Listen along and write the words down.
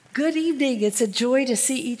Good evening. It's a joy to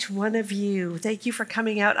see each one of you. Thank you for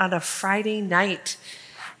coming out on a Friday night.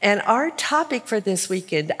 And our topic for this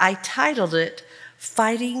weekend, I titled it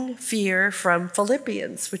Fighting Fear from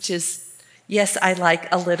Philippians, which is, yes, I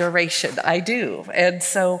like alliteration. I do. And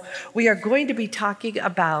so we are going to be talking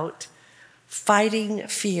about fighting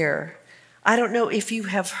fear. I don't know if you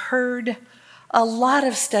have heard, a lot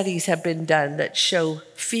of studies have been done that show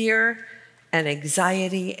fear and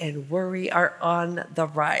anxiety and worry are on the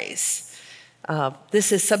rise.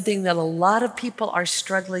 This is something that a lot of people are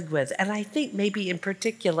struggling with, and I think maybe in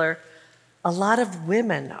particular, a lot of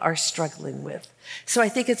women are struggling with. So I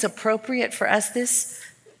think it's appropriate for us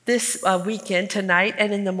this weekend, tonight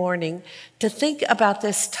and in the morning, to think about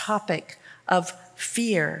this topic of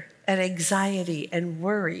fear and anxiety and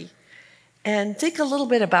worry, and think a little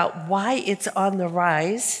bit about why it's on the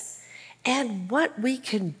rise and what we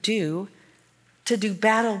can do to do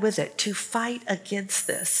battle with it, to fight against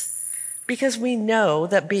this. Because we know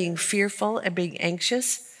that being fearful and being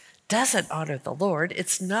anxious doesn't honor the Lord.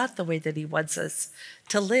 It's not the way that He wants us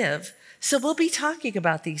to live. So we'll be talking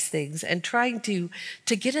about these things and trying to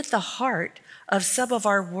get at the heart of some of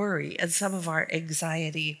our worry and some of our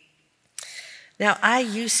anxiety. Now, I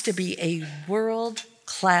used to be a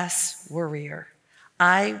world-class worrier.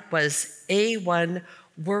 I was A1,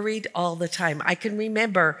 worried all the time. I can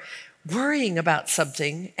remember worrying about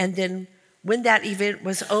something, and then when that event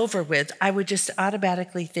was over with, I would just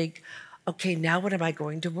automatically think, okay, now what am I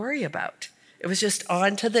going to worry about? It was just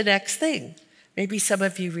on to the next thing. Maybe some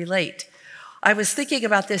of you relate. I was thinking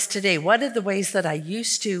about this today. One of the ways that I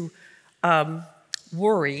used to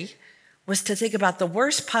worry was to think about the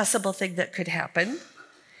worst possible thing that could happen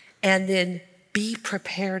and then be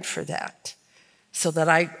prepared for that. So that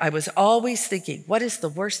I was always thinking, what is the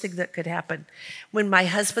worst thing that could happen? When my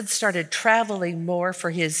husband started traveling more for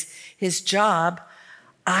his job,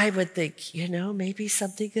 I would think, maybe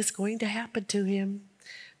something is going to happen to him.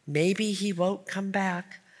 Maybe he won't come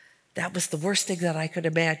back. That was the worst thing that I could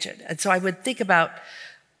imagine. And so I would think about,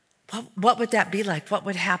 what would that be like? What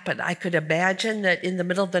would happen? I could imagine that in the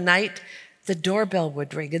middle of the night, the doorbell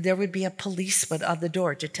would ring and there would be a policeman on the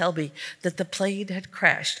door to tell me that the plane had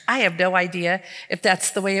crashed. I have no idea if that's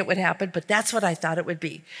the way it would happen, but that's what I thought it would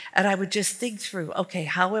be. And I would just think through, okay,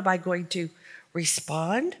 how am I going to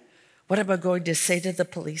respond? What am I going to say to the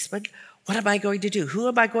policeman? What am I going to do? Who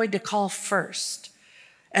am I going to call first?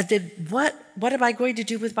 And then what am I going to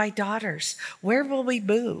do with my daughters? Where will we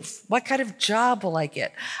move? What kind of job will I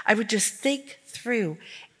get? I would just think through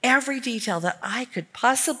every detail that I could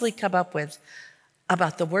possibly come up with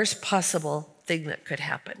about the worst possible thing that could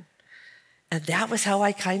happen. And that was how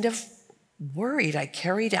I kind of worried. I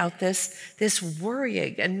carried out this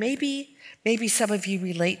worrying, and maybe some of you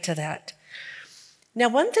relate to that. Now,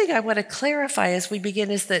 one thing I want to clarify as we begin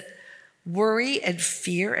is that worry and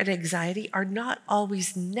fear and anxiety are not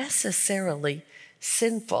always necessarily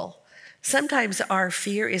sinful. Sometimes our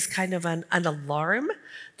fear is kind of an alarm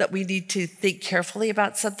that we need to think carefully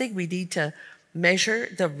about something. We need to measure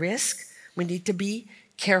the risk. We need to be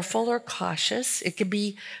careful or cautious. It can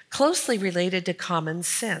be closely related to common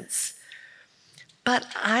sense. But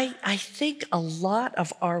I think a lot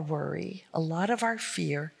of our worry, a lot of our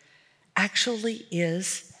fear actually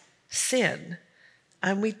is sin.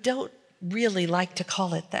 And we don't really like to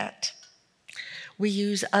call it that. We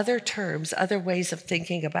use other terms, other ways of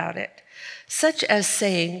thinking about it, such as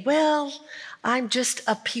saying, well, I'm just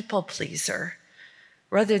a people pleaser,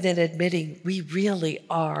 rather than admitting we really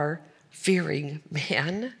are fearing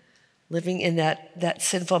man, living in that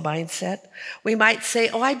sinful mindset. We might say,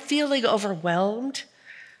 oh, I'm feeling overwhelmed,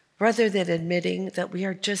 rather than admitting that we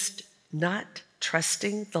are just not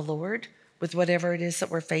trusting the Lord with whatever it is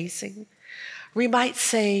that we're facing. We might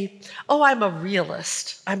say, oh, I'm a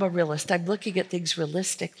realist. I'm looking at things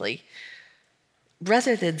realistically,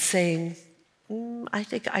 rather than saying, I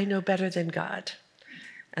think I know better than God,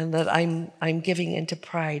 and that I'm giving into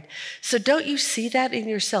pride. So don't you see that in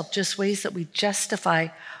yourself, just ways that we justify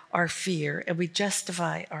our fear and we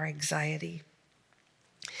justify our anxiety?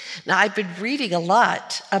 Now, I've been reading a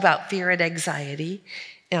lot about fear and anxiety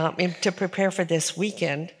to prepare for this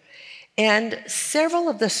weekend. And several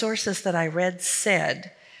of the sources that I read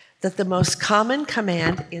said that the most common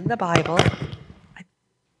command in the Bible,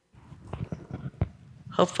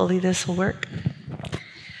 hopefully this will work.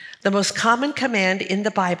 The most common command in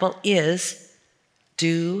the Bible is,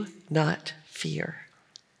 do not fear.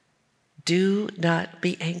 Do not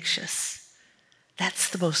be anxious. That's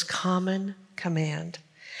the most common command.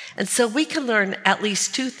 And so we can learn at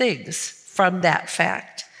least two things from that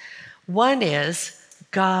fact. One is,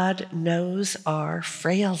 God knows our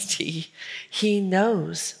frailty. He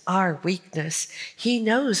knows our weakness. He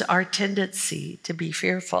knows our tendency to be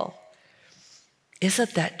fearful.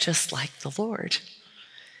 Isn't that just like the Lord?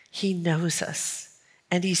 He knows us,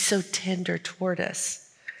 and he's so tender toward us.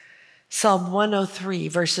 Psalm 103,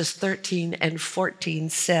 verses 13 and 14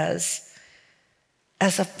 says,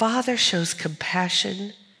 "As a father shows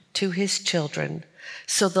compassion to his children,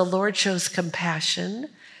 so the Lord shows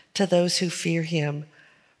compassion to those who fear him.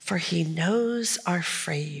 For he knows our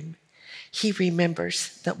frame. He remembers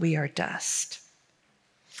that we are dust."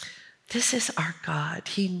 This is our God.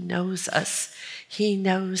 He knows us. He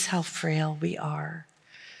knows how frail we are.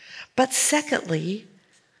 But secondly,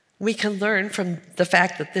 we can learn from the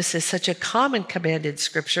fact that this is such a common command in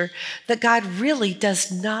Scripture that God really does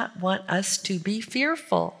not want us to be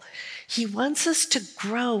fearful. He wants us to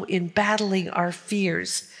grow in battling our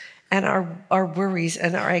fears and our worries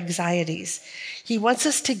and our anxieties. He wants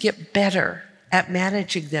us to get better at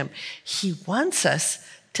managing them. He wants us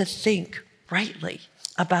to think rightly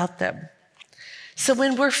about them. So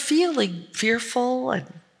when we're feeling fearful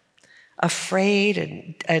and afraid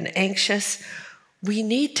and anxious, we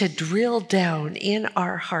need to drill down in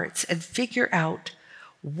our hearts and figure out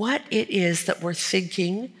what it is that we're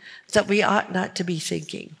thinking that we ought not to be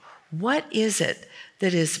thinking. What is it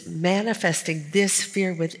that is manifesting this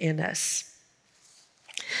fear within us?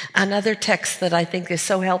 Another text that I think is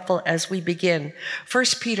so helpful as we begin,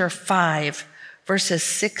 1 Peter 5, verses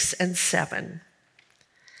 6 and 7.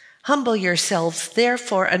 "Humble yourselves,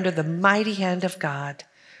 therefore, under the mighty hand of God,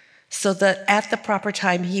 so that at the proper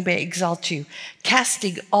time he may exalt you,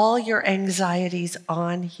 casting all your anxieties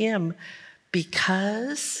on him,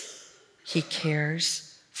 because he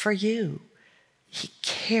cares for you." He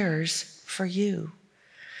cares for you.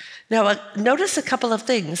 Now, notice a couple of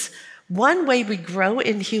things. One way we grow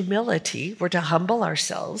in humility, we're to humble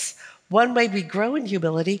ourselves. One way we grow in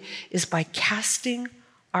humility is by casting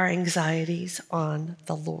our anxieties on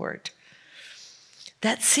the Lord.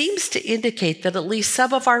 That seems to indicate that at least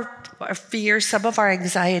some of our fear, some of our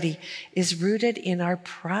anxiety is rooted in our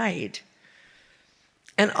pride.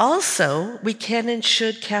 And also, we can and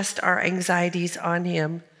should cast our anxieties on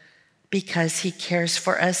him because he cares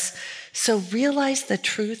for us. So realize the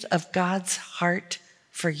truth of God's heart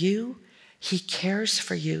for you. He cares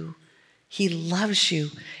for you. He loves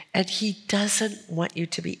you, and he doesn't want you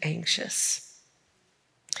to be anxious.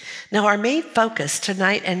 Now, our main focus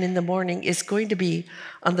tonight and in the morning is going to be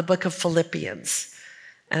on the book of Philippians.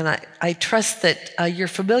 And I trust that you're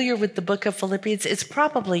familiar with the book of Philippians. It's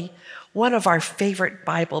probably one of our favorite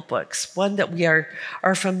Bible books, one that we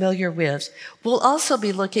are familiar with. We'll also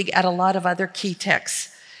be looking at a lot of other key texts.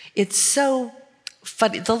 It's so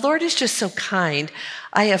funny. The Lord is just so kind.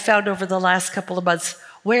 I have found over the last couple of months,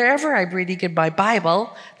 wherever I'm reading in my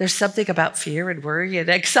Bible, there's something about fear and worry and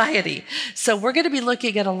anxiety. So we're going to be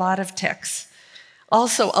looking at a lot of texts.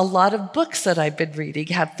 Also, a lot of books that I've been reading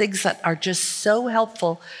have things that are just so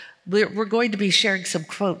helpful. We're going to be sharing some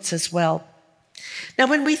quotes as well. Now,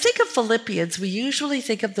 when we think of Philippians, we usually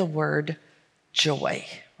think of the word joy,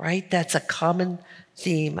 right? That's a common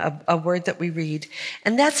theme, a word that we read.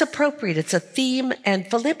 And that's appropriate. It's a theme, and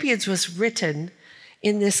Philippians was written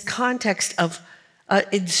in this context of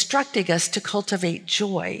instructing us to cultivate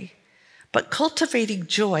joy. But cultivating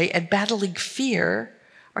joy and battling fear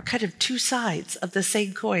are kind of two sides of the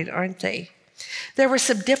same coin, aren't they? There were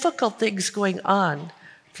some difficult things going on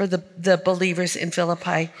for the believers in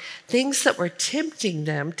Philippi, things that were tempting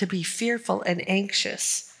them to be fearful and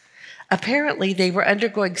anxious. Apparently, they were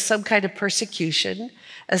undergoing some kind of persecution,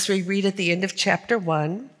 as we read at the end of chapter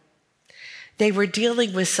 1. They were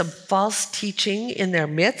dealing with some false teaching in their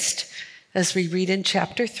midst, as we read in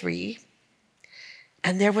chapter 3.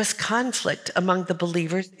 And there was conflict among the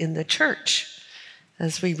believers in the church,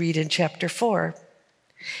 as we read in chapter 4.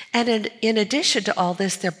 And in addition to all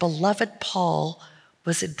this, their beloved Paul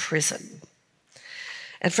was in prison.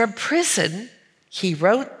 And from prison, he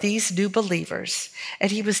wrote these new believers,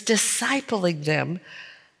 and he was discipling them.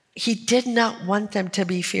 He did not want them to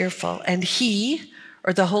be fearful. And he,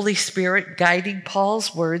 or the Holy Spirit guiding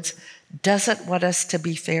Paul's words, doesn't want us to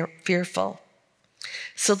be fearful.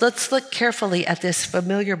 So let's look carefully at this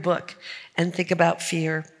familiar book and think about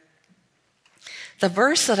fear. The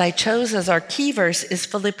verse that I chose as our key verse is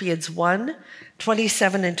Philippians 1,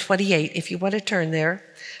 27 and 28, if you want to turn there.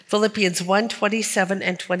 Philippians 1, 27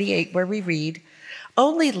 and 28, where we read,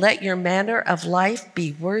 "Only let your manner of life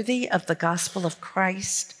be worthy of the gospel of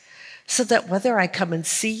Christ, so that whether I come and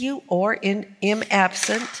see you or am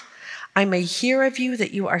absent, I may hear of you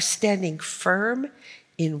that you are standing firm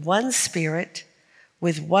in one spirit,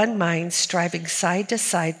 with one mind, striving side to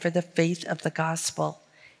side for the faith of the gospel,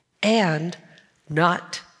 and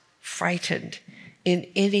not frightened in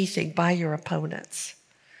anything by your opponents.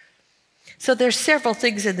 So there's several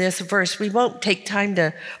things in this verse. We won't take time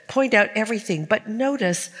to point out everything, but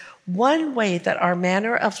notice one way that our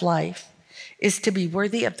manner of life is to be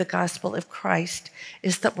worthy of the gospel of Christ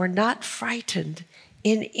is that we're not frightened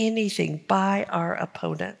in anything by our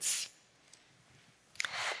opponents.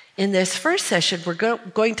 In this first session, we're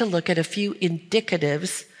going to look at a few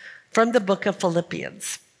indicatives from the book of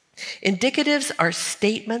Philippians. Indicatives are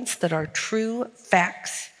statements that are true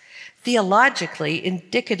facts. Theologically,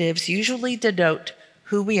 indicatives usually denote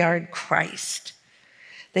who we are in Christ.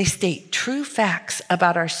 They state true facts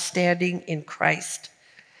about our standing in Christ.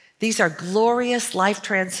 These are glorious,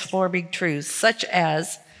 life-transforming truths, such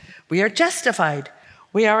as we are justified,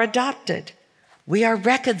 we are adopted, we are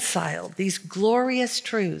reconciled, these glorious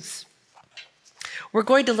truths. We're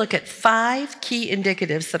going to look at 5 key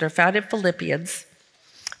indicatives that are found in Philippians,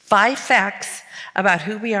 5 facts about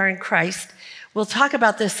who we are in Christ. We'll talk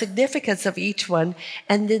about the significance of each one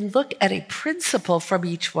and then look at a principle from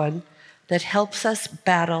each one that helps us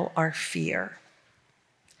battle our fear.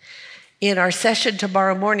 In our session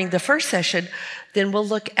tomorrow morning, the first session, then we'll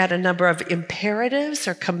look at a number of imperatives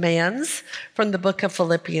or commands from the book of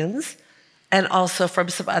Philippians and also from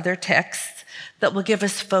some other texts that will give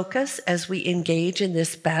us focus as we engage in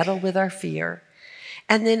this battle with our fear.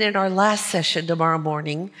 And then in our last session tomorrow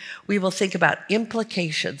morning, we will think about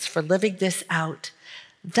implications for living this out,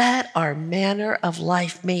 that our manner of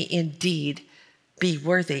life may indeed be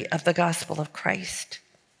worthy of the gospel of Christ.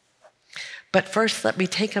 But first, let me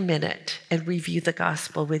take a minute and review the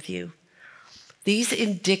gospel with you. These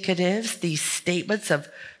indicatives, these statements of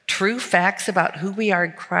true facts about who we are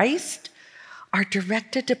in Christ, are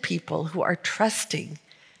directed to people who are trusting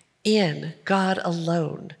in God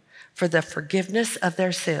alone for the forgiveness of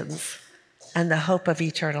their sins and the hope of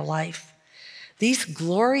eternal life. These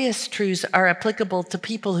glorious truths are applicable to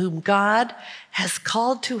people whom God has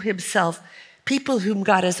called to himself, people whom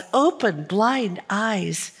God has opened blind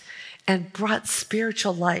eyes and brought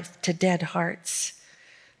spiritual life to dead hearts.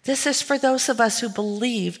 This is for those of us who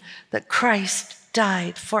believe that Christ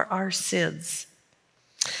died for our sins,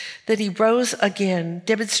 that he rose again,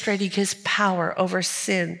 demonstrating his power over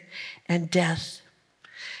sin and death.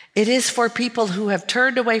 It is for people who have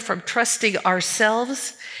turned away from trusting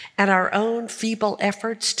ourselves and our own feeble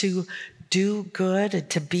efforts to do good and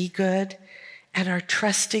to be good, and are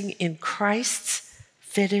trusting in Christ's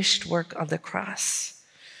finished work on the cross,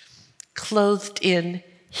 clothed in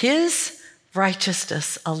his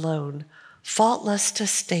righteousness alone, faultless to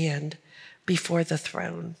stand before the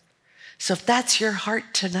throne. So if that's your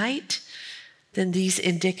heart tonight, then these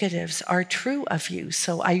indicatives are true of you.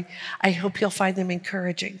 So I hope you'll find them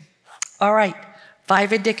encouraging. All right,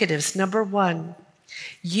 5 indicatives. Number 1,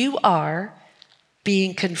 you are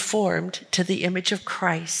being conformed to the image of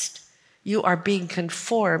Christ. You are being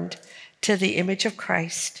conformed to the image of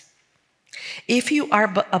Christ. If you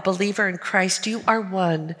are a believer in Christ, you are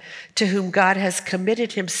one to whom God has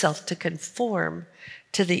committed himself to conform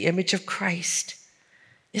to the image of Christ.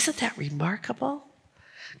 Isn't that remarkable?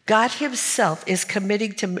 God himself is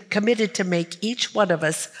committed to make each one of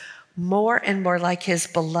us more and more like his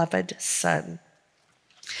beloved Son.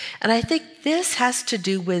 And I think this has to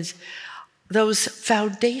do with those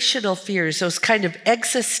foundational fears, those kind of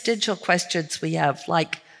existential questions we have,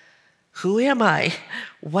 like, who am I?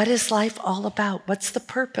 What is life all about? What's the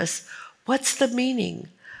purpose? What's the meaning?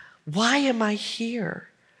 Why am I here?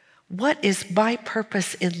 What is my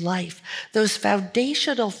purpose in life? Those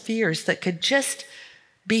foundational fears that could just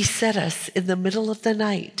beset us in the middle of the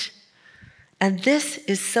night. And this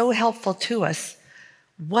is so helpful to us.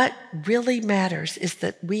 What really matters is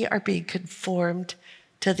that we are being conformed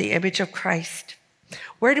to the image of Christ.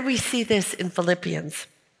 Where do we see this in Philippians?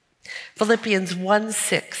 Philippians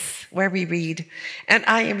 1:6, where we read, "And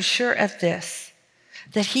I am sure of this,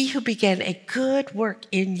 that he who began a good work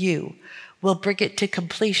in you will bring it to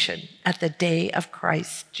completion at the day of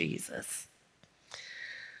Christ Jesus."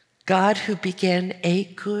 God who began a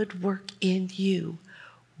good work in you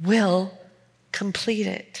will complete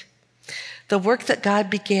it. The work that God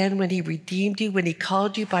began when he redeemed you, when he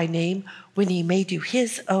called you by name, when he made you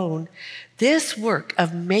his own, this work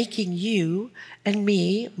of making you and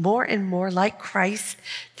me more and more like Christ,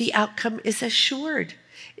 the outcome is assured.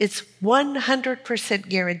 It's 100%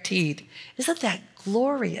 guaranteed. Isn't that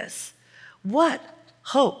glorious? What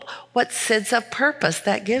hope, what sense of purpose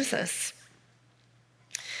that gives us.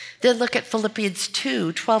 Then look at Philippians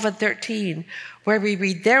 2:12 and 13, where we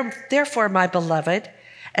read, "Therefore, my beloved,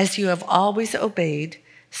 as you have always obeyed,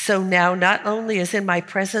 so now, not only as in my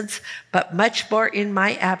presence, but much more in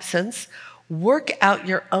my absence, work out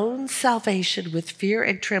your own salvation with fear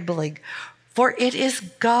and trembling, for it is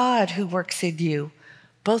God who works in you,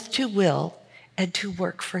 both to will and to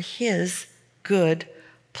work for his good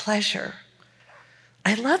pleasure.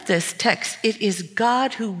 I love this text. It is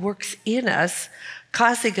God who works in us,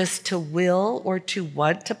 causing us to will or to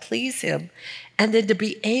want to please him, and then to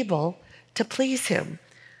be able to please him.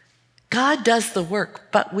 God does the work,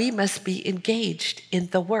 but we must be engaged in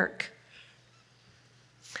the work.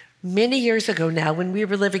 Many years ago now, when we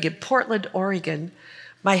were living in Portland, Oregon,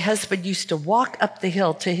 my husband used to walk up the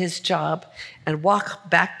hill to his job and walk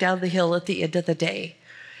back down the hill at the end of the day.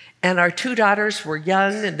 And our two daughters were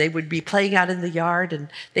young, and they would be playing out in the yard, and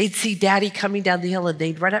they'd see Daddy coming down the hill, and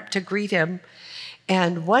they'd run up to greet him.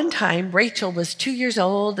 And one time, Rachel was 2 years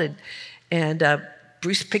old, and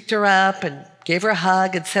Bruce picked her up and gave her a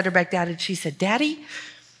hug and set her back down, and she said, "Daddy,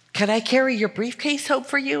 can I carry your briefcase home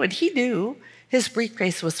for you?" And he knew his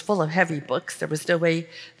briefcase was full of heavy books. There was no way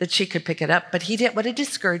that she could pick it up, but he didn't want to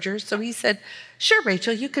discourage her, so he said, "Sure,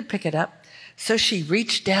 Rachel, you could pick it up." So she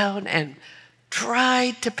reached down and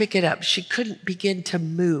tried to pick it up. She couldn't begin to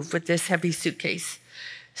move with this heavy suitcase.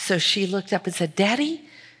 So she looked up and said, "Daddy,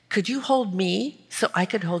 could you hold me so I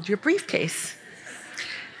could hold your briefcase?"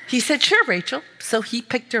 He said, "Sure, Rachel." So he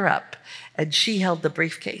picked her up and she held the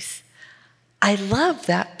briefcase. I love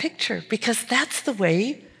that picture because that's the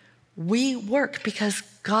way we work, because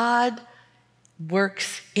God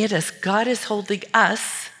works in us. God is holding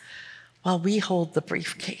us while we hold the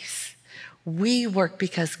briefcase. We work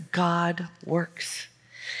because God works.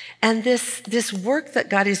 And this work that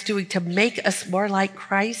God is doing to make us more like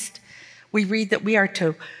Christ, we read that we are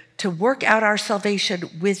to work out our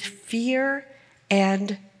salvation with fear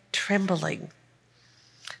and trembling.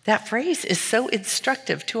 That phrase is so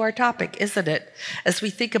instructive to our topic, isn't it? As we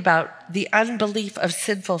think about the unbelief of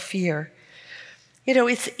sinful fear. You know,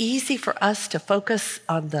 it's easy for us to focus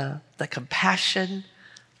on the compassion,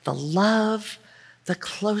 the love, the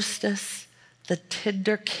closeness, the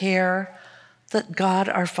tender care that God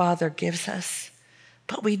our Father gives us.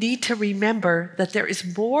 But we need to remember that there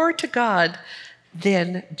is more to God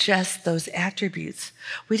than just those attributes.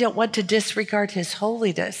 We don't want to disregard his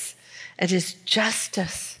holiness and his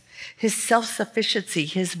justice, his self-sufficiency,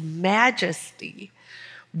 his majesty.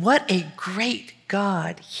 What a great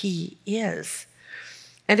God he is.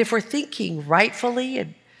 And if we're thinking rightfully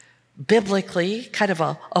and biblically, kind of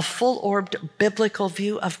a full-orbed biblical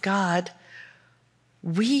view of God,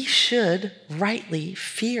 we should rightly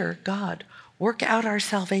fear God, work out our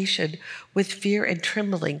salvation with fear and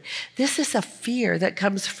trembling. This is a fear that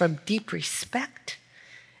comes from deep respect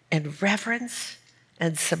and reverence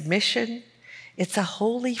and submission. It's a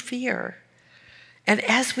holy fear. And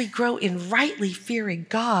as we grow in rightly fearing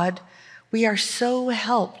God, we are so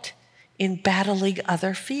helped in battling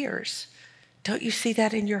other fears. Don't you see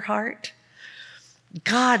that in your heart?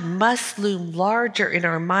 God must loom larger in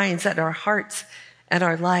our minds and our hearts and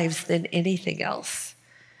our lives than anything else.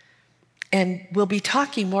 And we'll be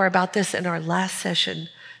talking more about this in our last session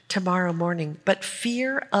tomorrow morning. But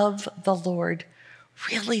fear of the Lord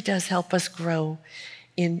really does help us grow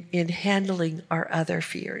in handling our other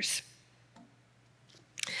fears.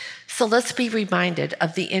 So let's be reminded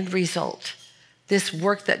of the end result, this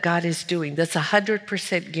work that God is doing that's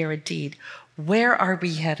 100% guaranteed. Where are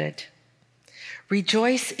we headed?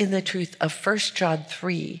 Rejoice in the truth of 1 John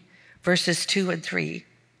 3, verses 2 and 3.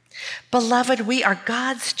 Beloved, we are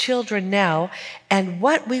God's children now, and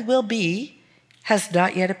what we will be has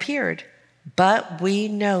not yet appeared. But we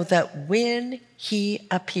know that when he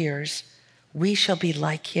appears, we shall be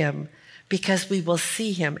like him, because we will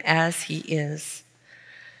see him as he is.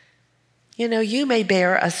 You know, you may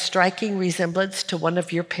bear a striking resemblance to one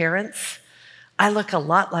of your parents. I look a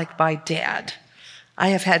lot like my dad. I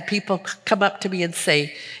have had people come up to me and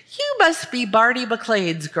say, "You must be Barney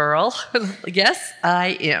McLean's girl." Yes,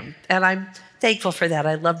 I am. And I'm thankful for that.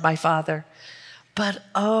 I love my father. But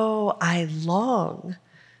oh, I long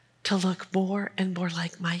to look more and more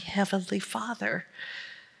like my heavenly Father.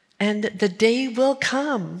 And the day will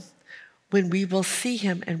come when we will see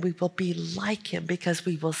him and we will be like him, because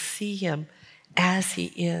we will see him as he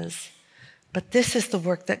is. But this is the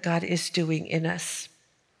work that God is doing in us.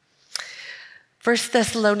 1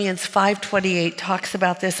 Thessalonians 5:28 talks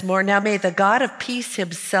about this more. Now may the God of peace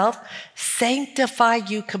himself sanctify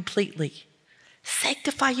you completely.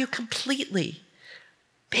 Sanctify you completely.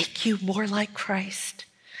 Make you more like Christ.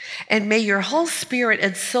 And may your whole spirit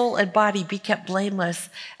and soul and body be kept blameless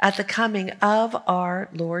at the coming of our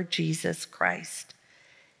Lord Jesus Christ.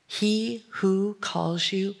 He who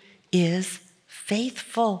calls you is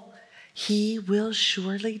faithful. He will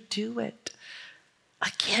surely do it.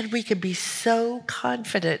 Again, we can be so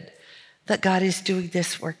confident that God is doing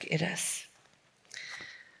this work in us.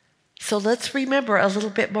 So let's remember a little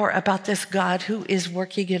bit more about this God who is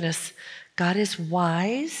working in us. God is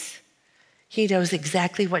wise. He knows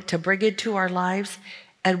exactly what to bring into our lives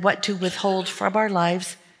and what to withhold from our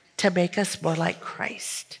lives to make us more like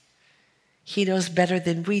Christ. He knows better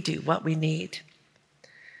than we do what we need.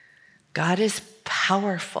 God is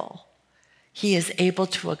powerful. He is able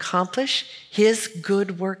to accomplish his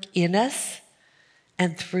good work in us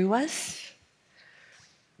and through us.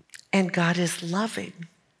 And God is loving.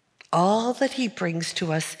 All that he brings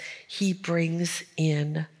to us, he brings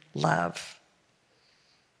in love.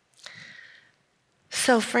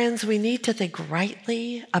 So friends, we need to think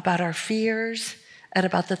rightly about our fears and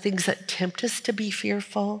about the things that tempt us to be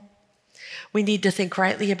fearful. We need to think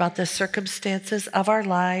rightly about the circumstances of our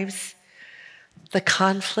lives, the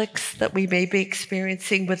conflicts that we may be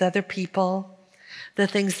experiencing with other people, the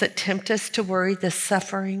things that tempt us to worry, the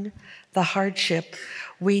suffering, the hardship.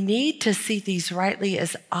 We need to see these rightly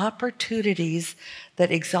as opportunities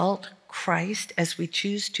that exalt Christ as we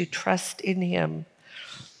choose to trust in him.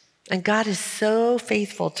 And God is so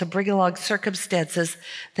faithful to bring along circumstances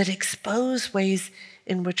that expose ways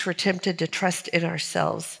in which we're tempted to trust in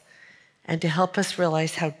ourselves and to help us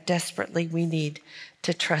realize how desperately we need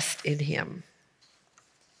to trust in him.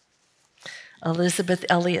 Elizabeth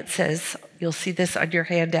Elliot says, you'll see this on your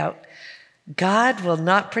handout, God will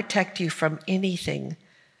not protect you from anything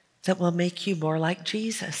that will make you more like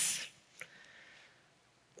Jesus.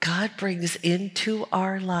 God brings into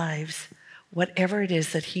our lives whatever it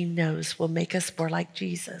is that he knows will make us more like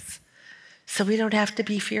Jesus. So we don't have to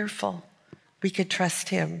be fearful. We can trust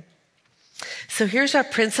him. So here's our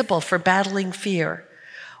principle for battling fear.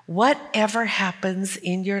 Whatever happens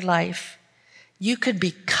in your life, you can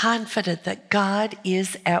be confident that God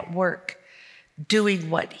is at work, doing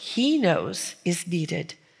what he knows is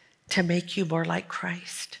needed to make you more like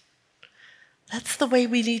Christ. That's the way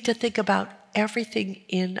we need to think about everything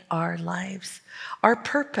in our lives. Our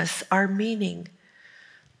purpose, our meaning,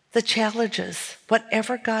 the challenges,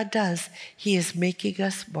 whatever God does, he is making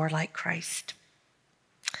us more like Christ.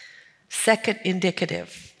 Second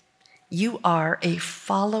indicative, you are a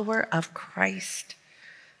follower of Christ.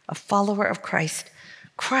 A follower of Christ.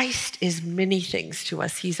 Christ is many things to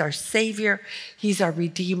us. He's our Savior. He's our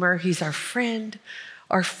Redeemer. He's our friend,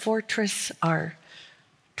 our fortress, our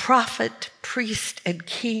prophet, priest, and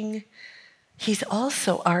king. He's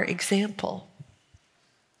also our example.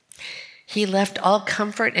 He left all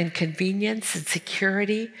comfort and convenience and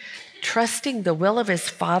security, trusting the will of his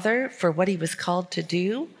Father for what he was called to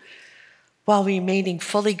do. While remaining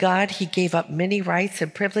fully God, he gave up many rights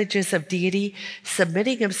and privileges of deity,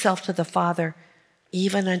 submitting himself to the Father,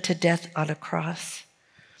 even unto death on a cross.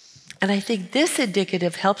 And I think this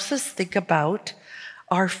indicative helps us think about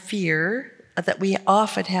our fear that we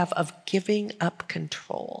often have of giving up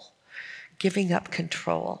control. Giving up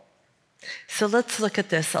control. So let's look at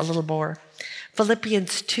this a little more.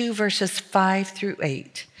 Philippians 2, verses 5 through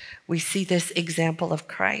 8. We see this example of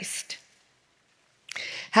Christ.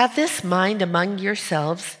 Have this mind among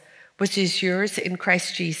yourselves, which is yours in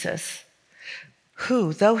Christ Jesus,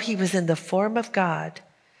 who, though he was in the form of God,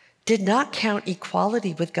 did not count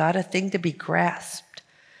equality with God a thing to be grasped,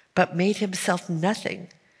 but made himself nothing,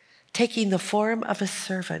 taking the form of a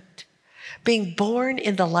servant, being born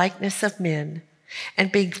in the likeness of men,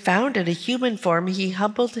 and being found in a human form, he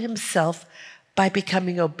humbled himself by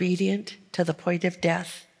becoming obedient to the point of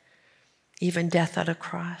death, even death on a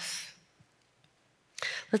cross.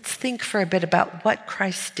 Let's think for a bit about what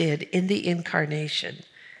Christ did in the incarnation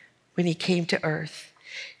when he came to earth.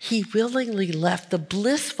 He willingly left the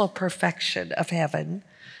blissful perfection of heaven,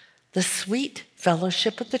 the sweet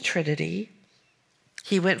fellowship of the Trinity.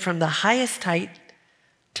 He went from the highest height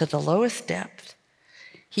to the lowest depth.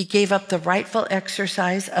 He gave up the rightful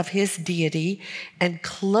exercise of his deity and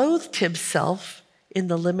clothed himself in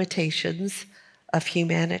the limitations of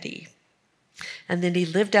humanity. And then he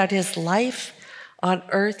lived out his life on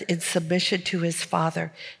earth in submission to his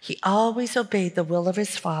Father. He always obeyed the will of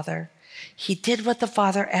his Father. He did what the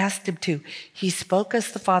Father asked him to. He spoke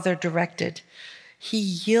as the Father directed. He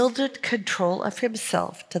yielded control of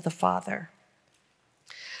himself to the Father.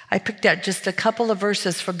 I picked out just a couple of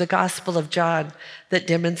verses from the Gospel of John that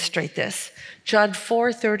demonstrate this. John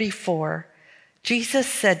 4:34, Jesus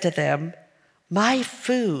said to them, "My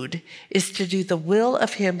food is to do the will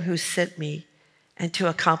of him who sent me and to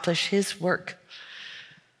accomplish his work."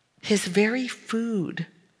 His very food,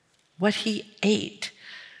 what he ate,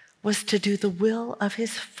 was to do the will of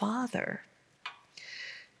his Father.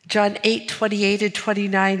 John 8:28 and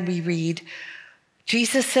 29 we read,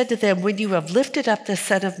 Jesus said to them, when you have lifted up the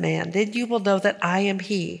Son of Man, then you will know that I am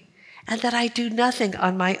he, and that I do nothing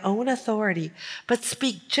on my own authority, but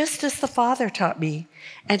speak just as the Father taught me,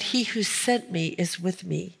 and he who sent me is with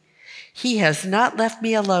me. He has not left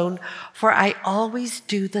me alone, for I always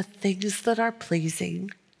do the things that are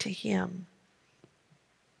pleasing to him.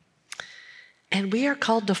 And we are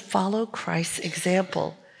called to follow Christ's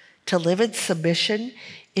example, to live in submission,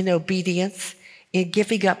 in obedience, in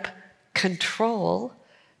giving up control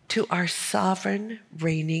to our sovereign,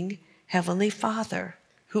 reigning Heavenly Father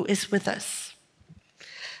who is with us.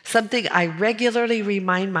 Something I regularly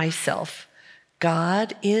remind myself,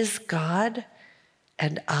 God is God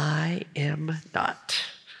and I am not.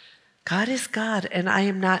 God is God and I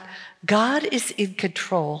am not. God is in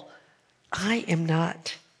control. I am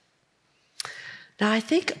not. Now, I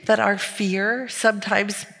think that our fear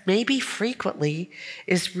sometimes, maybe frequently,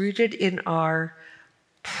 is rooted in our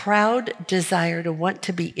proud desire to want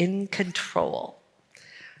to be in control.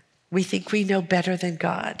 We think we know better than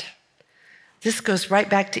God. This goes right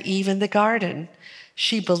back to Eve in the garden.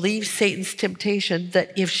 She believed Satan's temptation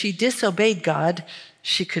that if she disobeyed God,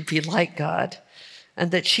 she could be like God,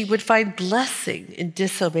 and that she would find blessing in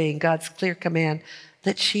disobeying God's clear command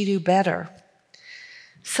that she knew better.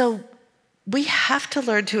 So we have to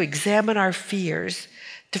learn to examine our fears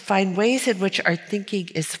to find ways in which our thinking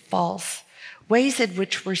is false, ways in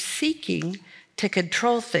which we're seeking to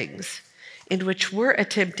control things, in which we're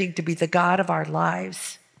attempting to be the God of our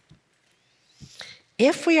lives.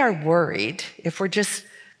 If we are worried, if we're just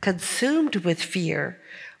consumed with fear,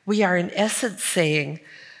 we are in essence saying,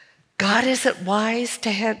 God isn't wise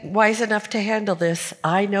enough to handle this,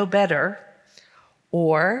 I know better.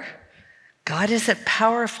 Or, God isn't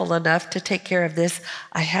powerful enough to take care of this,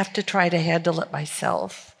 I have to try to handle it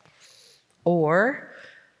myself. Or,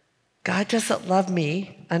 God doesn't love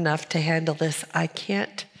me enough to handle this, I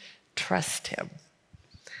can't trust him.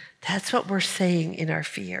 That's what we're saying in our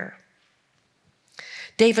fear.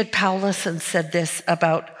 David Powlison said this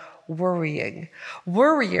about worrying.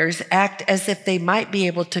 Worriers act as if they might be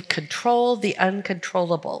able to control the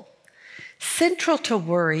uncontrollable. Central to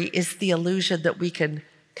worry is the illusion that we can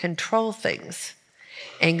control things.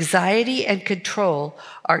 Anxiety and control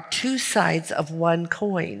are two sides of one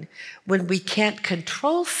coin. When we can't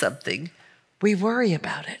control something, we worry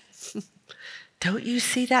about it. Don't you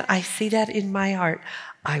see that? I see that in my heart.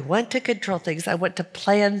 I want to control things. I want to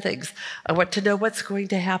plan things. I want to know what's going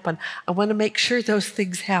to happen. I want to make sure those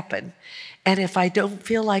things happen. And if I don't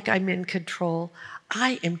feel like I'm in control,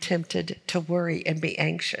 I am tempted to worry and be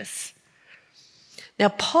anxious. Now,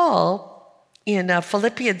 Paul, in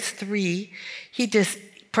Philippians 3, he just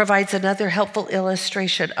provides another helpful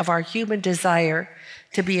illustration of our human desire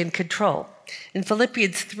to be in control. In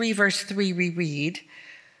Philippians 3, verse 3, we read,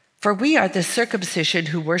 "For we are the circumcision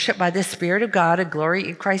who worship by the Spirit of God and glory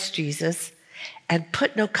in Christ Jesus and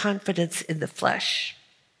put no confidence in the flesh."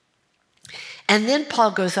 And then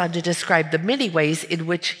Paul goes on to describe the many ways in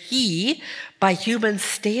which he, by human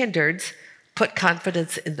standards, put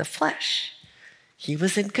confidence in the flesh. He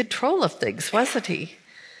was in control of things, wasn't he?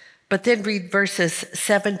 But then read verses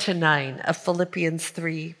 7 to 9 of Philippians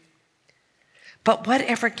 3. "But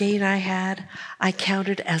whatever gain I had, I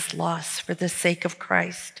counted as loss for the sake of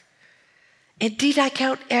Christ. Indeed, I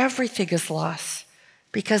count everything as loss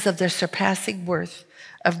because of the surpassing worth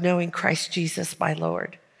of knowing Christ Jesus my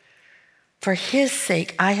Lord. For his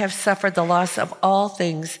sake, I have suffered the loss of all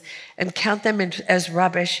things and count them as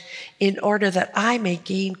rubbish in order that I may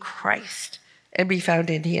gain Christ and be found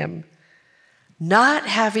in him, not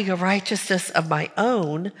having a righteousness of my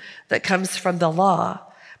own that comes from the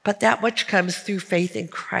law, but that which comes through faith in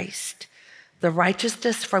Christ, the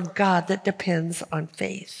righteousness from God that depends on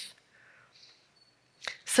faith."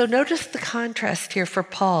 So notice the contrast here for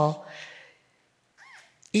Paul.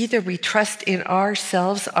 Either we trust in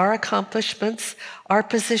ourselves, our accomplishments, our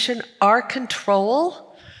position, our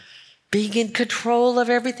control, being in control of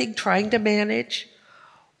everything, trying to manage,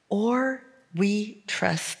 or we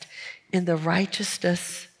trust in the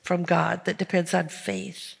righteousness from God that depends on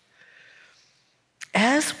faith.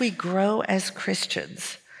 As we grow as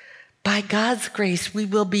Christians, by God's grace, we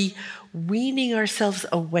will be weaning ourselves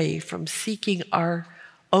away from seeking our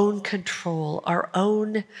own control, our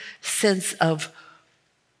own sense of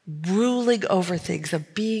ruling over things,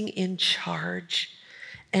 of being in charge.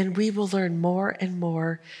 And we will learn more and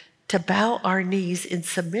more to bow our knees in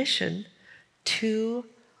submission to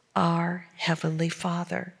our Heavenly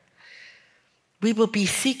Father. We will be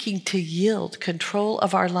seeking to yield control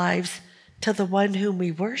of our lives to the one whom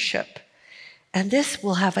we worship. And this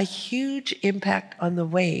will have a huge impact on the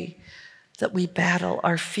way that we battle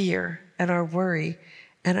our fear and our worry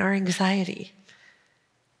and our anxiety.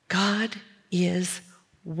 God is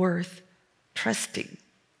worth trusting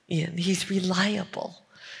in. He's reliable.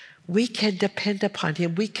 We can depend upon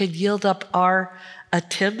him. We can yield up our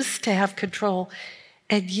attempts to have control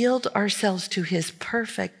and yield ourselves to his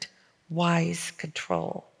perfect, wise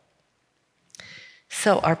control.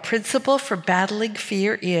 So our principle for battling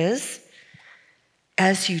fear is,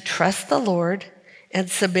 as you trust the Lord and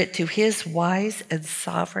submit to his wise and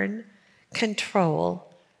sovereign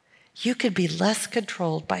control, you can be less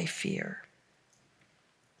controlled by fear.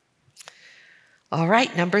 All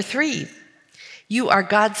right, number 3. You are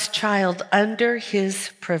God's child under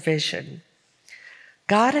his provision.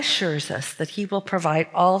 God assures us that he will provide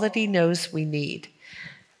all that he knows we need.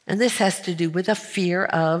 And this has to do with a fear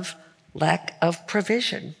of lack of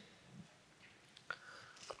provision.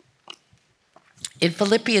 In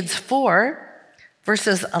Philippians 4,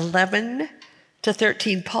 verses 11 to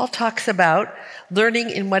 13, Paul talks about learning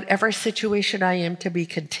in whatever situation I am to be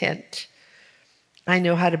content. I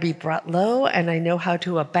know how to be brought low, and I know how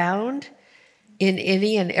to abound. In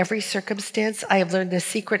any and every circumstance, I have learned the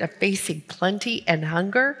secret of facing plenty and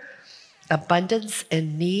hunger, abundance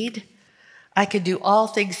and need. I can do all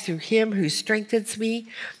things through him who strengthens me,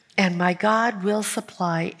 and my God will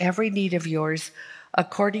supply every need of yours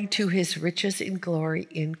according to his riches in glory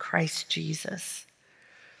in Christ Jesus.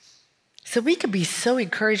 So we can be so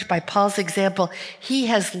encouraged by Paul's example. He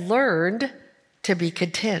has learned to be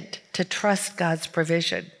content, to trust God's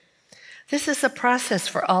provision. This is a process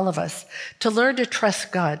for all of us, to learn to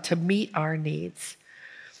trust God to meet our needs.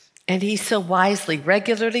 And he so wisely,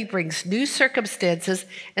 regularly brings new circumstances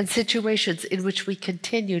and situations in which we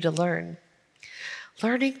continue to learn.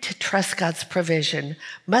 Learning to trust God's provision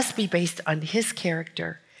must be based on his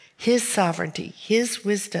character, his sovereignty, his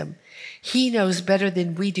wisdom. He knows better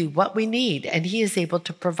than we do what we need, and he is able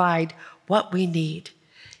to provide what we need.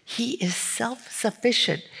 He is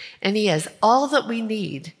self-sufficient, and he has all that we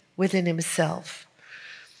need within himself.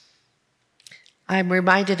 I'm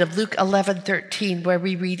reminded of Luke 11:13, where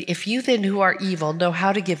we read, "If you then who are evil know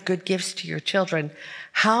how to give good gifts to your children,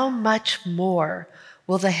 how much more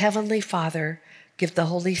will the Heavenly Father give the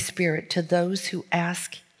Holy Spirit to those who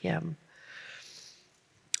ask him?"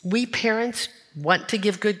 We parents want to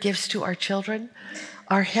give good gifts to our children.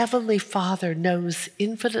 Our Heavenly Father knows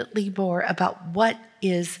infinitely more about what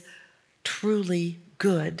is truly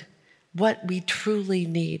good, what we truly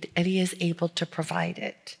need, and he is able to provide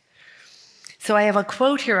it. So I have a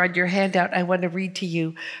quote here on your handout I want to read to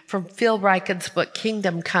you from Phil Ryken's book,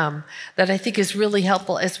 Kingdom Come, that I think is really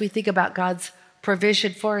helpful as we think about God's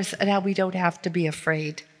provision for us and how we don't have to be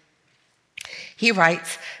afraid. He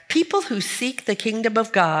writes, "People who seek the kingdom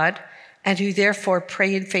of God and who therefore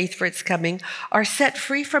pray in faith for its coming are set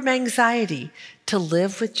free from anxiety to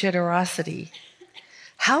live with generosity.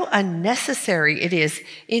 How unnecessary it is,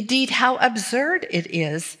 indeed how absurd it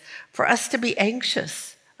is, for us to be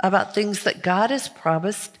anxious about things that God has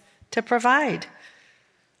promised to provide.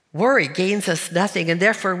 Worry gains us nothing, and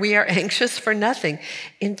therefore we are anxious for nothing.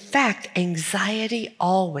 In fact, anxiety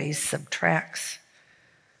always subtracts.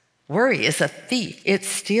 Worry is a thief. It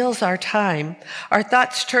steals our time. Our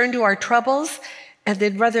thoughts turn to our troubles, and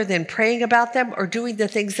then rather than praying about them or doing the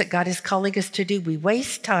things that God is calling us to do, we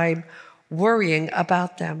waste time worrying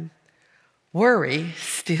about them. Worry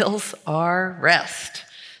steals our rest."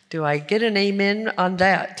 Do I get an amen on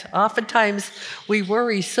that? Oftentimes we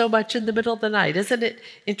worry so much in the middle of the night. Isn't it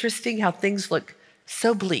interesting how things look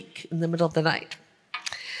so bleak in the middle of the night?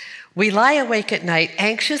 We lie awake at night,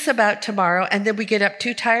 anxious about tomorrow, and then we get up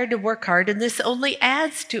too tired to work hard, and this only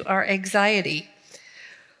adds to our anxiety.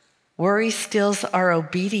 Worry steals our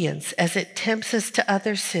obedience as it tempts us to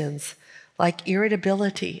other sins like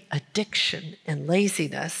irritability, addiction, and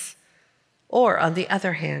laziness, or on the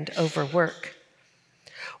other hand, overwork.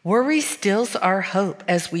 Worry steals our hope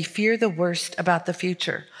as we fear the worst about the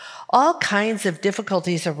future. All kinds of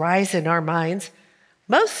difficulties arise in our minds,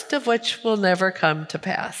 most of which will never come to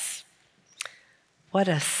pass. What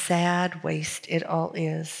a sad waste it all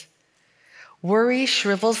is. Worry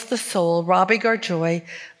shrivels the soul, robbing our joy,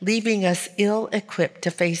 leaving us ill-equipped to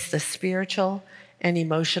face the spiritual and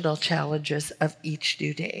emotional challenges of each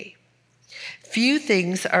new day. Few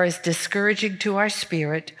things are as discouraging to our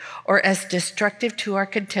spirit or as destructive to our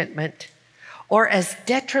contentment or as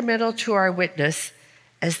detrimental to our witness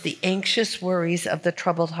as the anxious worries of the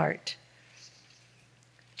troubled heart.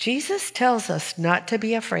 Jesus tells us not to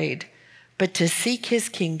be afraid, but to seek his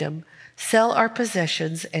kingdom, sell our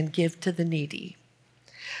possessions, and give to the needy.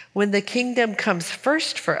 When the kingdom comes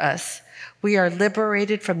first for us, we are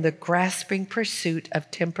liberated from the grasping pursuit of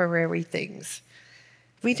temporary things.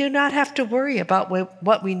 We do not have to worry about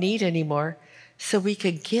what we need anymore, so we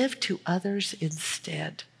can give to others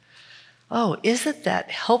instead. Oh, isn't that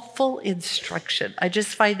helpful instruction? I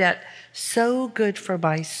just find that so good for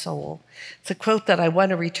my soul. It's a quote that I want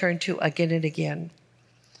to return to again and again.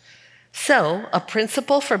 So, a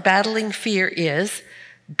principle for battling fear is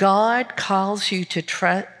God calls you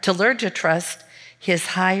to learn to trust his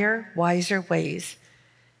higher, wiser ways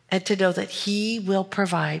and to know that he will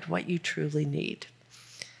provide what you truly need.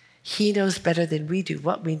 He knows better than we do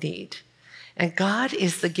what we need. And God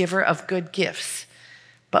is the giver of good gifts.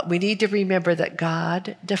 But we need to remember that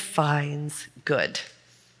God defines good.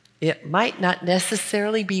 It might not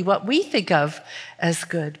necessarily be what we think of as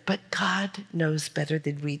good, but God knows better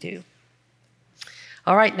than we do.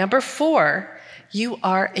 All right, number 4, you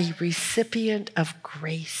are a recipient of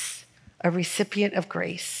grace. A recipient of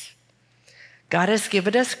grace. God has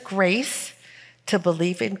given us grace to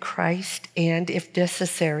believe in Christ and, if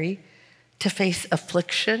necessary, to face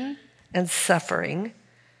affliction and suffering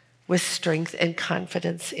with strength and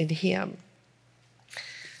confidence in him.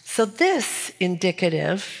 So this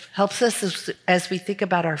indicative helps us as we think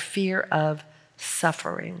about our fear of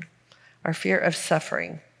suffering. Our fear of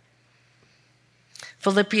suffering.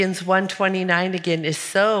 Philippians 1:29 again is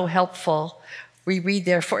so helpful. We read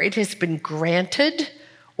there, for it has been granted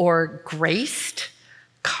or graced.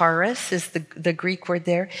 Charis is the Greek word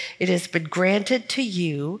there. It has been granted to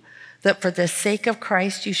you that for the sake of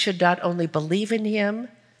Christ you should not only believe in him,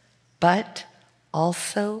 but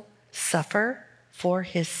also suffer for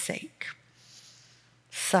his sake.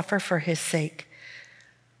 Suffer for his sake.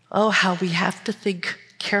 Oh, how we have to think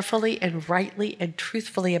carefully and rightly and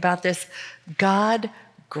truthfully about this. God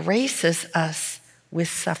graces us with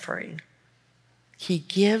suffering. He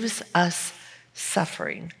gives us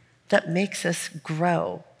suffering that makes us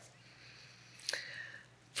grow.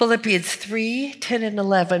 Philippians 3:10 and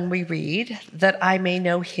 11, we read, that I may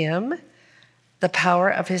know him, the power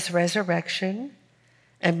of his resurrection,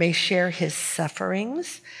 and may share his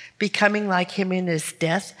sufferings, becoming like him in his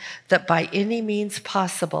death, that by any means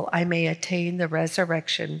possible I may attain the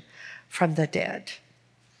resurrection from the dead.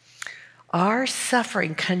 Our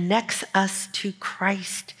suffering connects us to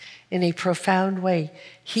Christ in a profound way.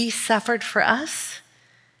 He suffered for us,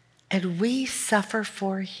 and we suffer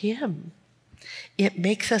for him. It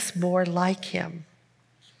makes us more like him.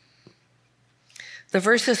 The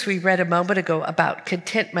verses we read a moment ago about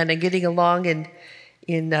contentment and getting along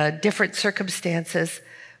in different circumstances,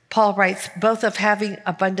 Paul writes, both of having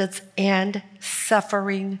abundance and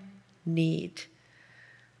suffering need.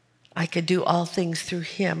 I can do all things through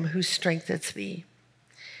him who strengthens me.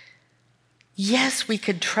 Yes, we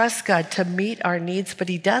can trust God to meet our needs, but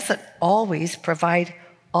he doesn't always provide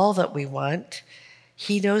all that we want.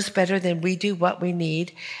 He knows better than we do what we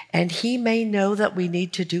need, and he may know that we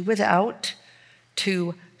need to do without,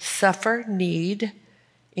 to suffer need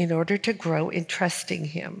in order to grow in trusting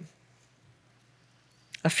him.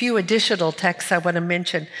 A few additional texts I want to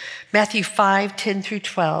mention. Matthew 5:10 through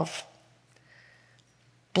 12.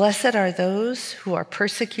 Blessed are those who are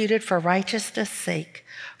persecuted for righteousness' sake,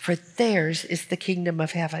 for theirs is the kingdom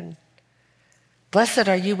of heaven. Blessed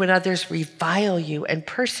are you when others revile you and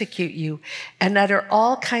persecute you and utter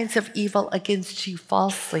all kinds of evil against you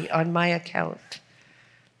falsely on my account.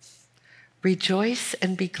 Rejoice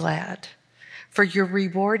and be glad, for your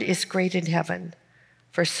reward is great in heaven,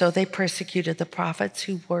 for so they persecuted the prophets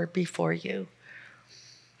who were before you.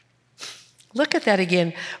 Look at that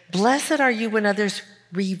again. Blessed are you when others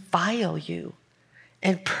revile you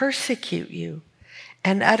and persecute you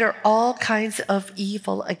and utter all kinds of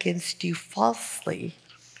evil against you falsely.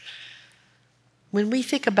 When we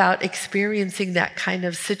think about experiencing that kind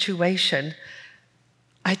of situation,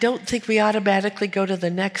 I don't think we automatically go to the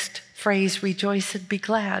next phrase, rejoice and be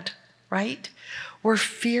glad, right? We're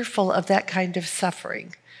fearful of that kind of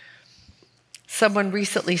suffering. Someone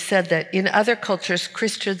recently said that in other cultures,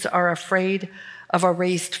 Christians are afraid of a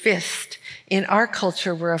raised fist. In our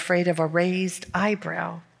culture, we're afraid of a raised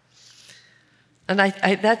eyebrow. And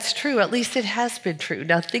that's true. At least it has been true.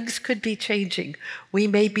 Now, things could be changing. We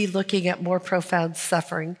may be looking at more profound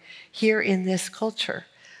suffering here in this culture.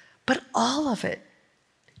 But all of it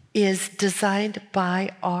is designed by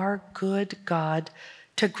our good God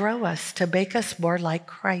to grow us, to make us more like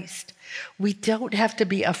Christ. We don't have to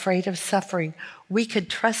be afraid of suffering. We can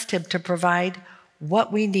trust him to provide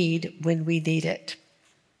what we need when we need it.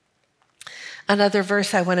 Another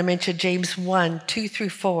verse I want to mention, James 1:2 through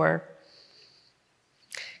 4.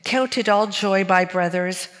 Count it all joy, my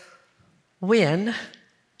brothers, when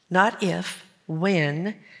not if,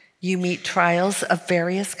 when you meet trials of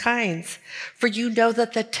various kinds. For you know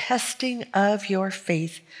that the testing of your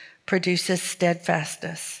faith produces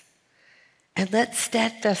steadfastness. And let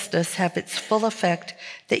steadfastness have its full effect,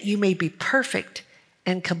 that you may be perfect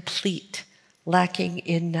and complete, lacking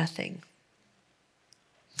in nothing.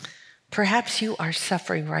 Perhaps you are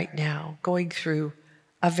suffering right now, going through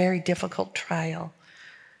a very difficult trial.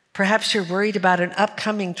 Perhaps you're worried about an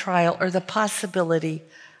upcoming trial or the possibility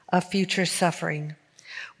of future suffering.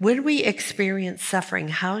 When we experience suffering,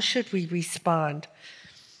 how should we respond?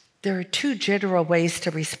 There are two general ways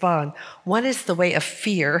to respond. One is the way of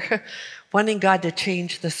fear, wanting God to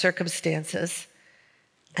change the circumstances.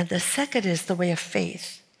 And the second is the way of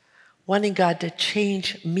faith, wanting God to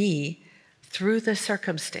change me through the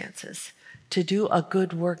circumstances, to do a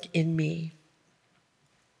good work in me.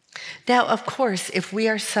 Now, of course, if we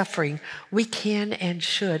are suffering, we can and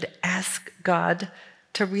should ask God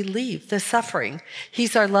to relieve the suffering.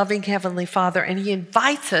 He's our loving Heavenly Father, and He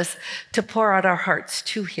invites us to pour out our hearts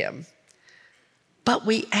to Him. But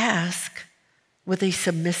we ask with a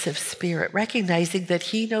submissive spirit, recognizing that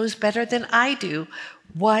He knows better than I do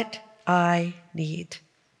what I need.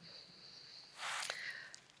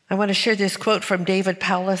 I want to share this quote from David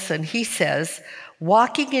Powlison. He says,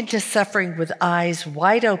 "Walking into suffering with eyes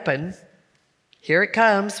wide open, here it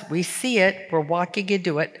comes, we see it, we're walking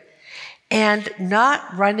into it, and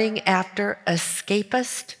not running after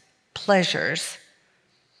escapist pleasures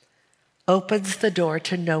opens the door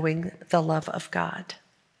to knowing the love of God."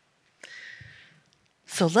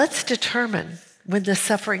 So let's determine when the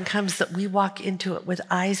suffering comes that we walk into it with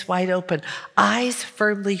eyes wide open, eyes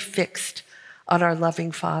firmly fixed on our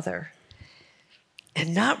loving Father,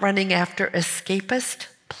 and not running after escapist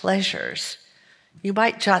pleasures. You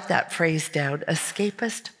might jot that phrase down,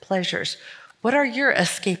 escapist pleasures. What are your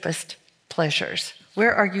escapist pleasures?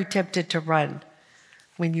 Where are you tempted to run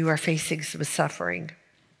when you are facing some suffering?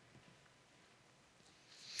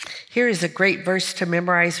 Here is a great verse to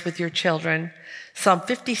memorize with your children. Psalm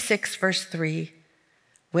 56, verse 3.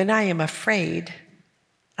 "When I am afraid,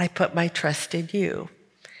 I put my trust in you.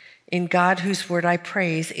 In God, whose word I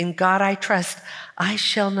praise, in God I trust, I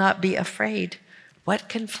shall not be afraid. What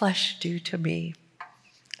can flesh do to me?"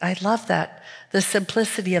 I love that, the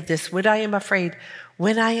simplicity of this. When I am afraid,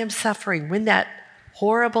 when I am suffering, when that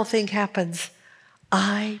horrible thing happens,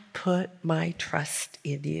 I put my trust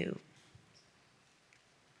in you.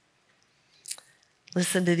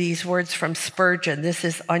 Listen to these words from Spurgeon. This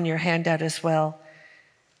is on your handout as well.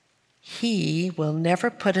 "He will never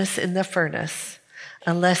put us in the furnace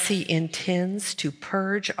unless He intends to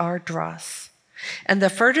purge our dross. And the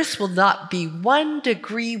furnace will not be 1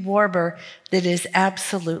 degree warmer than is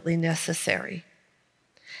absolutely necessary.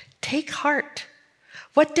 Take heart.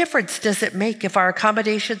 What difference does it make if our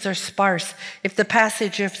accommodations are sparse, if the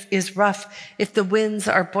passage is rough, if the winds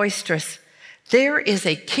are boisterous? There is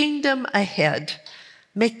a kingdom ahead.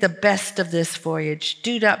 Make the best of this voyage.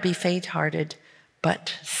 Do not be faint-hearted,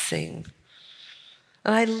 but sing."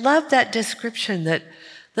 And I love that description, that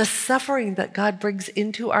the suffering that God brings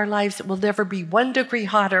into our lives, it will never be 1 degree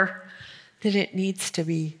hotter than it needs to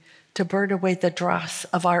be to burn away the dross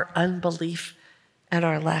of our unbelief and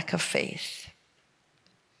our lack of faith.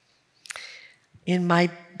 I'm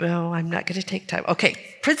not going to take time.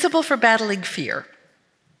 Okay, principle for battling fear.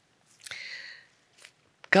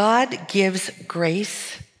 God gives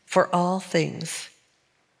grace for all things,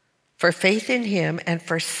 for faith in Him and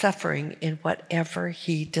for suffering in whatever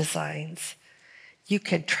He designs. You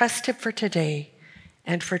can trust Him for today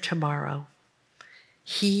and for tomorrow.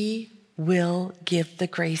 He will give the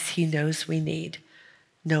grace He knows we need,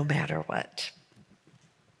 no matter what.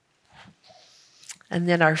 And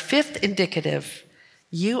then our fifth indicative,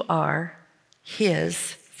 you are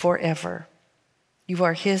His forever. You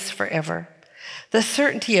are His forever. The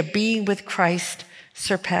certainty of being with Christ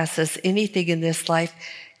surpasses anything in this life,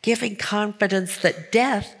 giving confidence that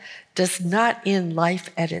death does not end life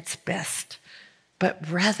at its best, but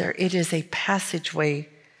rather it is a passageway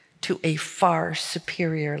to a far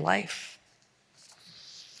superior life.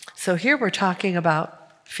 So here we're talking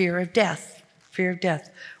about fear of death,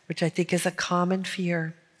 which I think is a common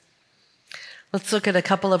fear. Let's look at a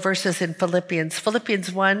couple of verses in Philippians.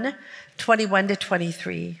 Philippians 1, 21 to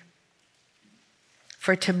 23.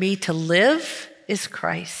 "For to me to live is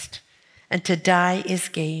Christ, and to die is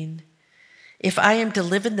gain. If I am to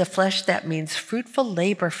live in the flesh, that means fruitful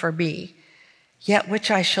labor for me. Yet which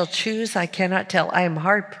I shall choose, I cannot tell. I am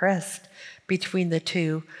hard pressed between the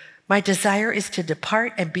two. My desire is to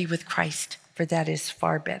depart and be with Christ, for that is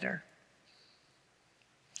far better."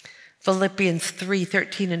 Philippians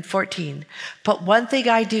 3:13 and 14. But one thing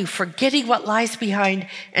I do, forgetting what lies behind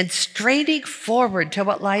and straining forward to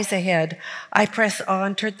what lies ahead, I press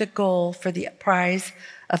on toward the goal for the prize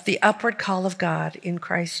of the upward call of God in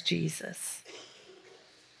Christ Jesus.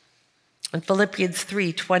 In Philippians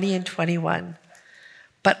 3:20 and 21.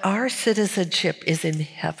 But our citizenship is in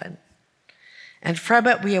heaven, and from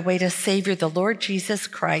it we await a Savior, the Lord Jesus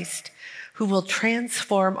Christ, who will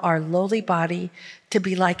transform our lowly body to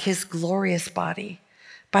be like his glorious body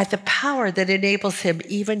by the power that enables him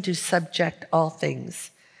even to subject all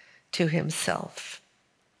things to himself.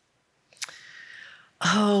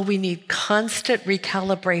 Oh, we need constant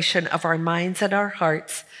recalibration of our minds and our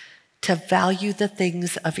hearts to value the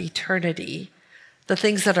things of eternity, the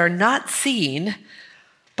things that are not seen,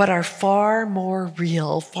 but are far more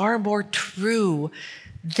real, far more true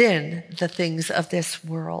than the things of this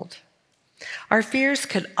world. Our fears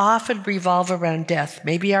can often revolve around death,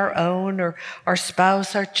 maybe our own or our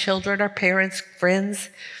spouse, our children, our parents, friends.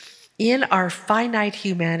 In our finite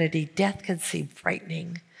humanity, death can seem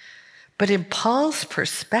frightening. But in Paul's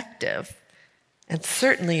perspective, and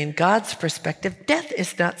certainly in God's perspective, death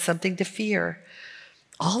is not something to fear.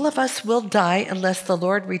 All of us will die unless the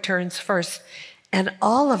Lord returns first, and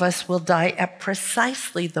all of us will die at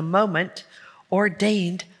precisely the moment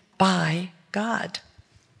ordained by God.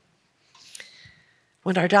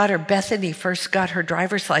 When our daughter Bethany first got her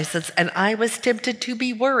driver's license, and I was tempted to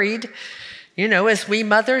be worried, as we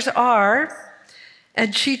mothers are,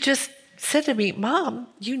 and she just said to me, Mom,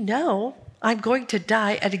 I'm going to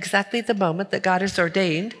die at exactly the moment that God has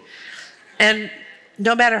ordained. And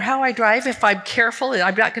no matter how I drive, if I'm careful,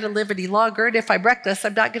 I'm not going to live any longer. And if I'm reckless,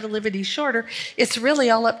 I'm not going to live any shorter. It's really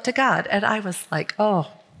all up to God. And I was like,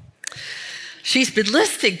 oh, she's been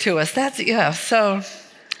listening to us. So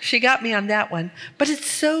she got me on that one. But it's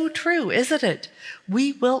so true, isn't it?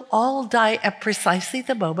 We will all die at precisely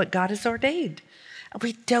the moment God has ordained.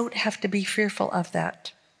 We don't have to be fearful of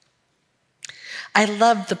that. I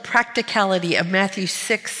love the practicality of Matthew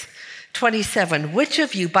 6:27. Which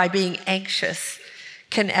of you, by being anxious,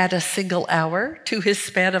 can add a single hour to his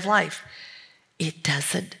span of life? It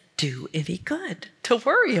doesn't do any good to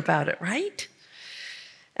worry about it, right?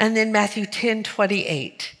 And then Matthew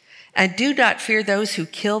 10:28. And do not fear those who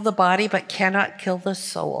kill the body but cannot kill the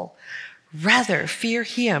soul. Rather, fear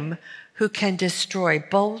him who can destroy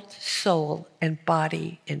both soul and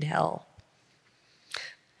body in hell.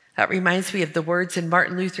 That reminds me of the words in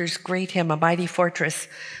Martin Luther's great hymn, A Mighty Fortress.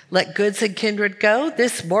 Let goods and kindred go,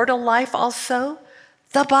 this mortal life also,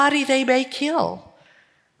 the body they may kill.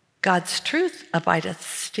 God's truth abideth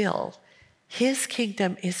still. His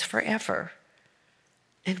kingdom is forever.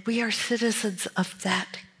 And we are citizens of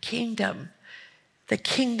that kingdom, the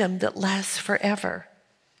kingdom that lasts forever.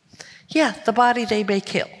 Yeah, the body they may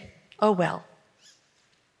kill. Oh well.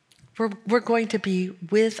 We're going to be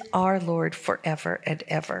with our Lord forever and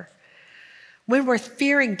ever. When we're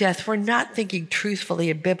fearing death, we're not thinking truthfully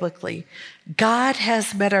and biblically. God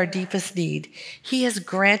has met our deepest need. He has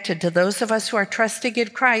granted to those of us who are trusting in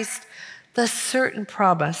Christ the certain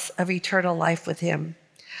promise of eternal life with him.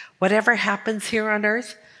 Whatever happens here on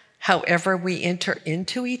earth, however we enter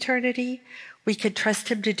into eternity, we can trust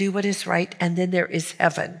him to do what is right, and then there is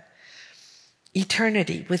heaven.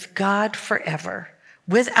 Eternity with God forever,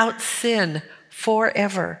 without sin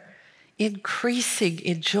forever, increasing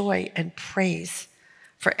in joy and praise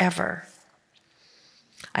forever.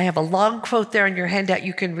 I have a long quote there on your handout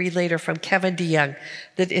you can read later from Kevin DeYoung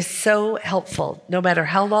that is so helpful. No matter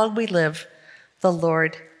how long we live, the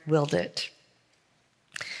Lord willed it.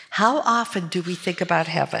 How often do we think about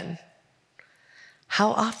heaven?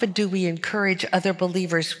 How often do we encourage other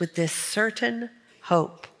believers with this certain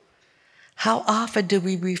hope? How often do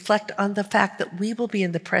we reflect on the fact that we will be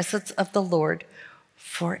in the presence of the Lord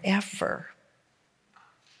forever?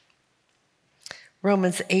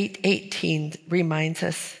 Romans 8:18 reminds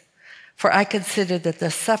us, for I consider that the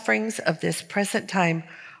sufferings of this present time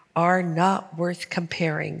are not worth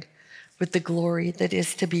comparing with the glory that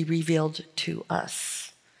is to be revealed to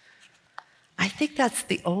us. I think that's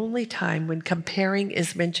the only time when comparing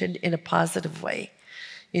is mentioned in a positive way.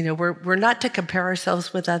 We're not to compare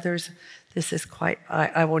ourselves with others. This is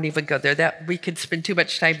I won't even go there. That we could spend too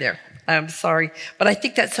much time there. I'm sorry. But I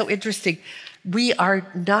think that's so interesting. We are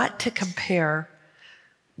not to compare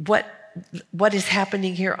what is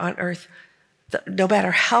happening here on earth, no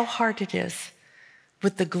matter how hard it is,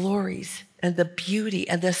 with the glories and the beauty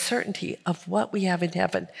and the certainty of what we have in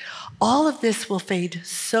heaven. All of this will fade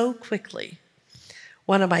so quickly.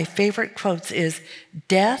 One of my favorite quotes is,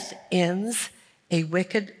 death begins a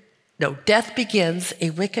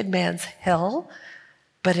wicked man's hell,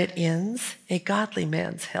 but it ends a godly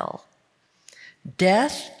man's hell.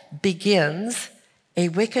 Death begins a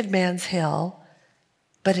wicked man's hell,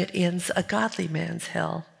 but it ends a godly man's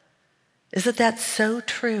hell. Isn't that so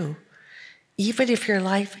true? Even if your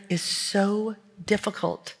life is so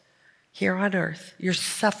difficult here on earth, you're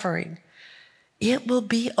suffering, it will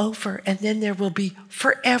be over, and then there will be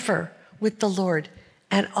forever with the Lord,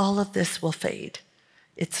 and all of this will fade.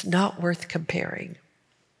 It's not worth comparing.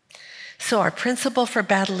 So our principle for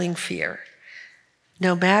battling fear: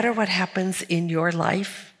 no matter what happens in your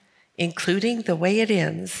life, including the way it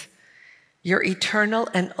ends, your eternal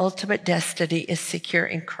and ultimate destiny is secure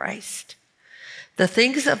in Christ. The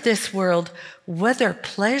things of this world, whether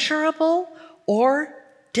pleasurable or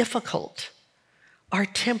difficult, are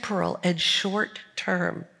temporal and short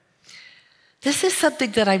term. This is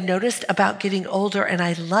something that I've noticed about getting older, and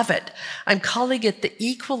I love it. I'm calling it the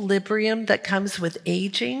equilibrium that comes with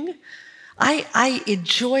aging. I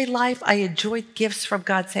enjoy life. I enjoy gifts from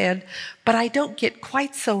God's hand, but I don't get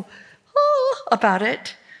quite so about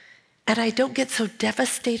it, and I don't get so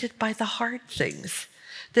devastated by the hard things.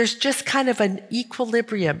 There's just kind of an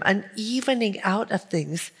equilibrium, an evening out of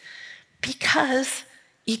things, because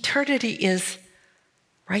eternity is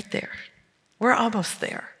right there. We're almost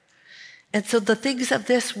there. And so the things of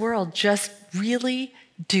this world just really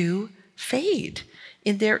do fade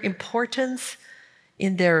in their importance,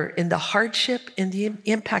 in the hardship, in the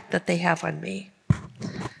impact that they have on me.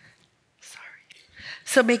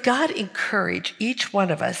 So may God encourage each one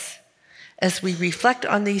of us as we reflect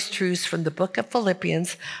on these truths from the book of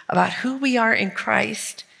Philippians about who we are in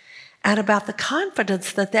Christ and about the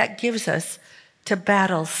confidence that that gives us to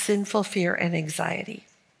battle sinful fear and anxiety.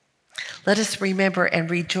 Let us remember and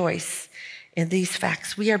rejoice in these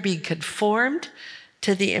facts. We are being conformed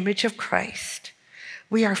to the image of Christ.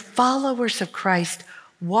 We are followers of Christ,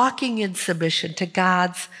 walking in submission to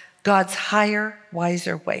God's higher,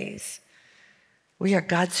 wiser ways. We are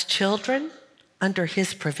God's children under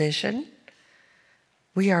his provision.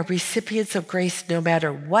 We are recipients of grace no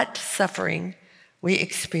matter what suffering we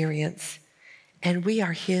experience, and we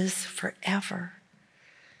are his forever.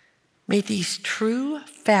 May these true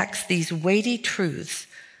facts, these weighty truths,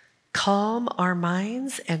 calm our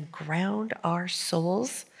minds and ground our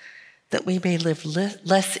souls, that we may live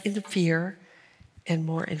less in fear and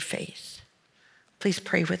more in faith. Please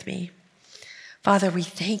pray with me. Father, we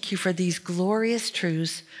thank you for these glorious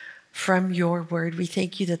truths from your word. We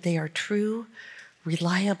thank you that they are true,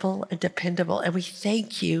 reliable, and dependable. And we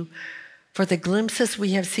thank you for the glimpses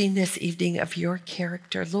we have seen this evening of your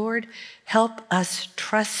character. Lord, help us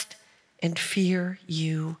trust and fear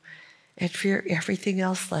you and fear everything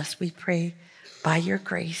else less. We pray by your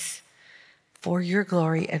grace, for your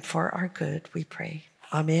glory and for our good, we pray.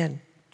 Amen.